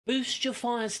Boost your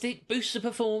Fire Stick, boost the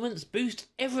performance, boost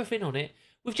everything on it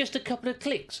with just a couple of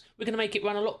clicks. We're going to make it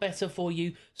run a lot better for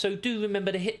you, so do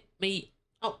remember to hit me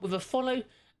up with a follow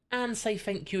and say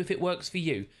thank you if it works for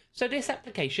you. So this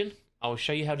application, I'll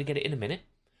show you how to get it in a minute.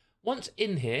 Once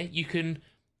in here, you can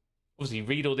obviously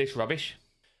read all this rubbish.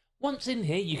 Once in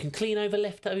here, you can clean over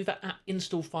leftover app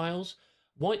install files,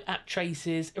 wipe app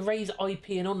traces, erase IP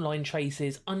and online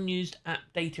traces, unused app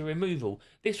data removal.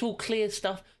 This will clear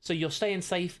stuff so you're staying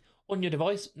safe on your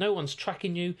device, no one's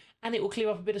tracking you, and it will clear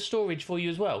up a bit of storage for you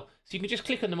as well. So you can just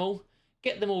click on them all,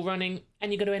 get them all running,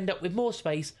 and you're going to end up with more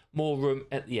space, more room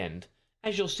at the end.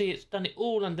 As you'll see, it's done it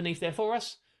all underneath there for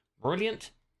us.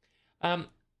 Brilliant.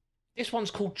 This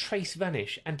one's called Trace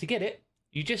Vanish, and to get it,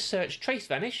 you just search Trace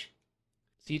Vanish.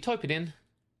 So you type it in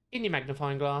your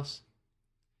magnifying glass.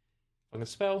 I'm going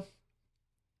to spell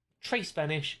Trace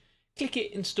Vanish, click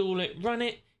it, install it, run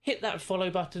it, hit that follow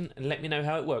button, and let me know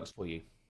how it works for you.